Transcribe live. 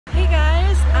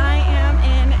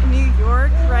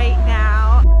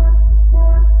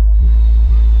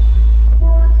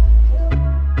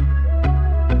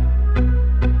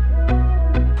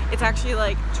actually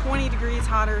like 20 degrees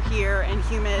hotter here and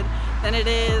humid than it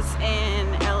is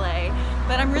in LA.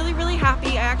 But I'm really, really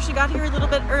happy. I actually got here a little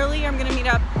bit early. I'm gonna meet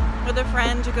up with a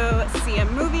friend to go see a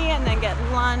movie and then get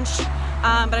lunch.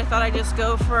 But I thought I'd just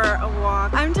go for a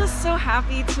walk. I'm just so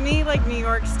happy. To me, like, New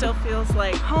York still feels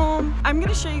like home. I'm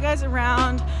gonna show you guys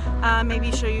around,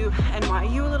 maybe show you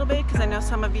NYU a little bit, because I know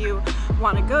some of you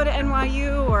want to go to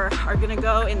NYU or are gonna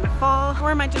go in the fall,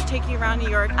 or I might just take you around New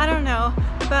York. I don't know,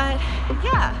 but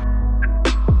yeah.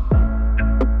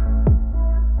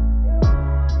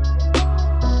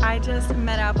 I just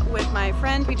met up with my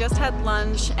friend. We just had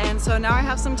lunch, and so now I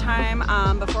have some time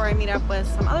before I meet up with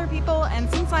some other people. And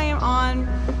since I am on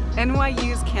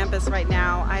NYU's campus right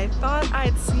now, I thought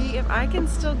I'd see if I can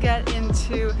still get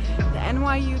into the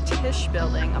NYU Tisch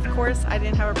building. Of course, I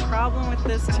didn't have a problem with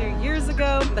this 2 years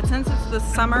ago, but since it's the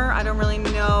summer, I don't really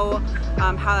know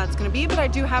how that's gonna be, but I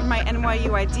do have my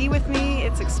NYU ID with me.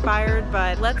 It's expired,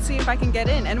 but let's see if I can get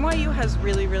in. NYU has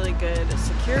really, really good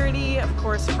security, of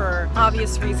course, for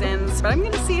obvious reasons, but I'm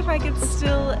gonna see if I could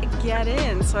still get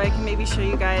in so I can maybe show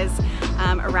you guys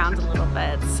around a little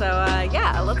bit. So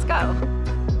yeah, let's go.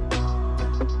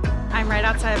 I'm right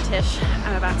outside of Tisch.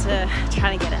 I'm about to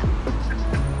try to get in.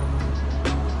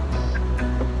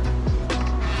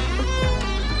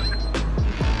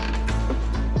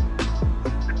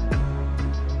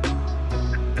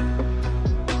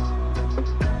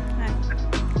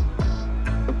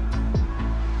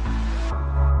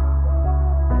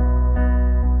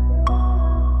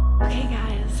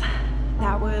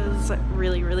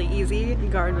 Really easy. The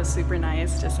guard was super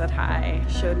nice, just said hi,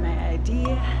 showed my ID,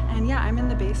 and yeah, I'm in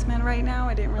the basement right now.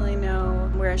 I didn't really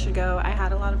know where I should go. I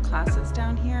had a lot of classes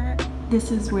down here. This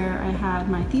is where I had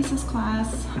my thesis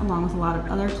class, along with a lot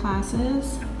of other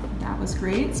classes. That was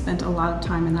great. Spent a lot of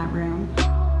time in that room.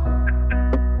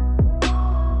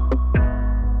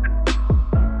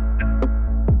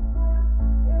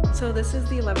 So this is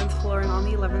the 11th floor, and on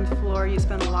the 11th floor you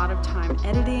spend a lot of time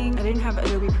editing. I didn't have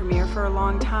Adobe Premiere for a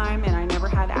long time, and I never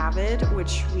had Avid,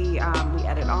 which we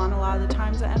edit on a lot of the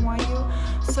times at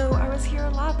NYU. So I was here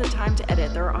a lot of the time to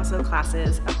edit. There are also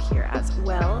classes up here as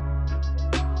well.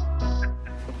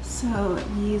 So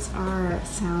these are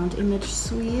sound image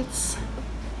suites.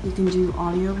 You can do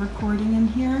audio recording in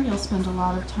here. You'll spend a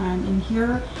lot of time in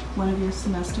here one of your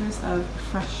semesters of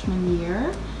freshman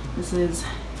year. This is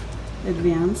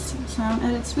advanced sound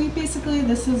edit suite. Basically,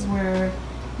 this is where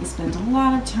you spend a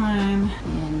lot of time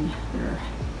in your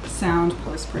sound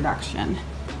post-production,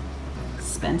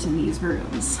 spent in these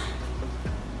rooms.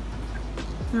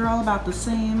 They're all about the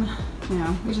same, you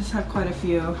know, we just have quite a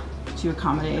few to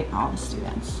accommodate all the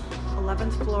students.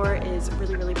 11th floor is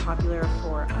really, really popular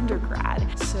for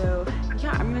undergrad. So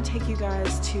yeah, I'm gonna take you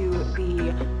guys to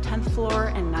the 10th floor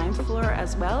and 9th floor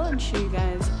as well and show you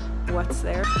guys what's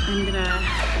there. I'm gonna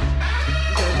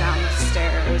go down the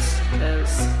stairs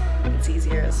because it's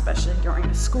easier, especially during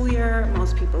the school year.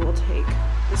 Most people will take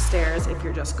the stairs if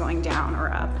you're just going down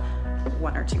or up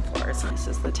 1 or 2 floors. This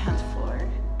is the 10th floor.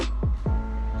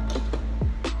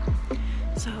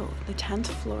 So the 10th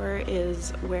floor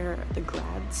is where the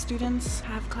grad students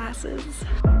have classes.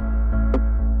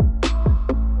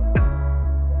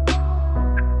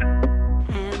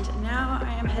 And now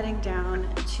I am heading down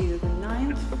to the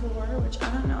 9th floor, which I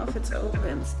don't know if it's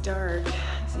open. It's dark,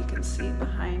 as you can see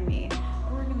behind me.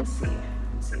 But we're gonna see.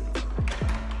 Let's see.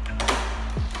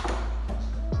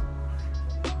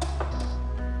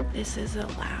 This is a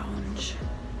lounge.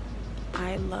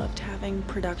 I loved having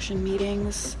production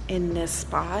meetings in this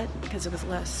spot because it was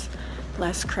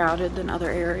less crowded than other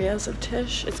areas of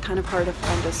Tisch. It's kind of hard to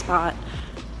find a spot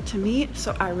to meet,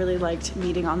 so I really liked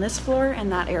meeting on this floor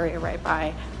and that area right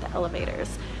by the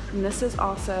elevators. And this is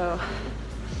also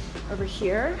over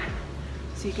here,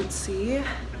 so you can see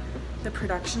the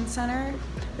production center.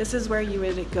 This is where you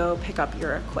would go pick up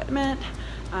your equipment.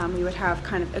 We would have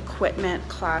kind of equipment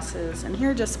classes, and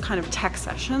here just kind of tech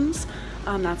sessions.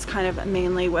 That's kind of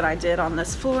mainly what I did on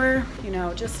this floor, you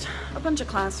know, just a bunch of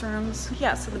classrooms.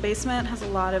 Yeah, so the basement has a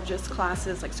lot of just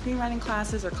classes like screenwriting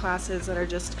classes or classes that are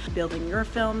just building your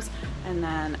films. And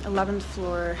then 11th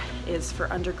floor is for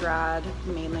undergrad,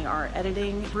 mainly our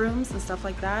editing rooms and stuff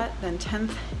like that. Then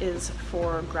 10th is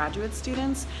for graduate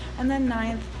students. And then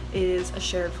 9th is a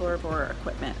shared floor for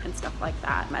equipment and stuff like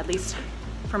that. At least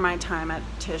for my time at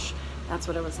Tisch, that's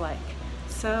what it was like.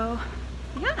 So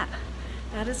yeah,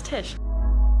 that is Tisch.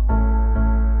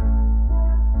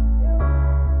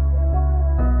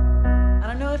 I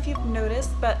don't know if you've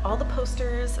noticed, but all the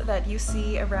posters that you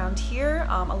see around here,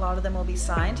 a lot of them will be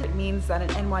signed. It means that an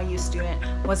NYU student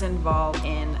was involved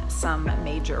in some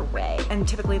major way. And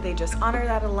typically they just honor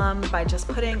that alum by just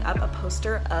putting up a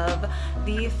poster of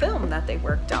the film that they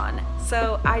worked on.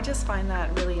 So I just find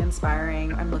that really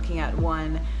inspiring. I'm looking at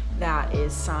one that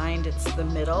is signed. It's The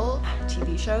Middle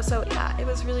TV show. So yeah, it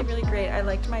was really, really great. I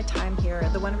liked my time here.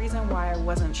 The one reason why I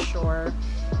wasn't sure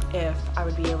if I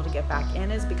would be able to get back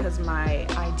in is because my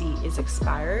ID is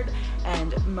expired,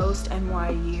 and most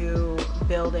NYU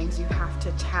buildings you have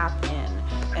to tap in,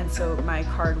 and so my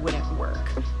card wouldn't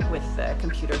work with the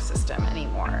computer system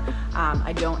anymore.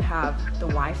 I don't have the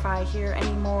Wi-Fi here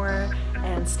anymore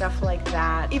and stuff like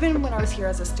that. Even when I was here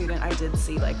as a student, I did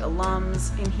see like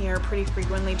alums in here pretty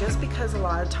frequently, just because a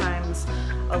lot of times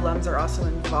alums are also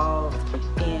involved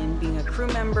in being a crew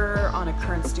member on a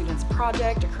current student's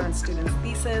project, a current student's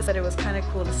thesis. But it was kind of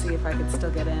cool to see if I could still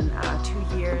get in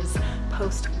 2 years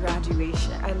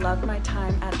post-graduation. I love my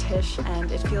time at Tisch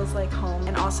and it feels like home.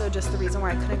 And also just the reason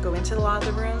why I couldn't go into a lot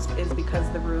of the rooms is because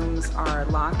the rooms are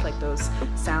locked, like those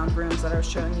sound rooms that I was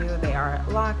showing you, they are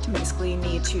locked. You basically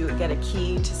need to get a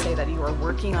key to say that you are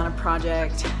working on a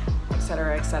project,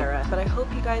 etc., etc. But I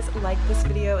hope you guys like this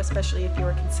video, especially if you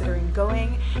are considering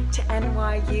going to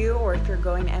NYU or if you're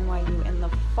going to NYU in the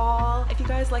fall. If you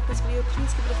guys like this video,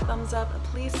 please give it a thumbs up.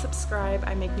 Please subscribe.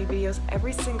 I make new videos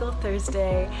every single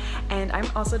Thursday, and I'm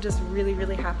also just really,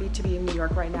 really happy to be in New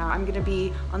York right now. I'm gonna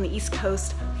be on the East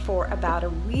Coast for about a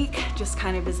week, just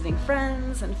kind of visiting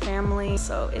friends and family,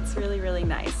 so it's really, really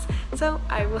nice. So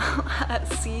I will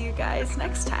see you guys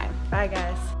next time. Bye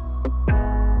guys.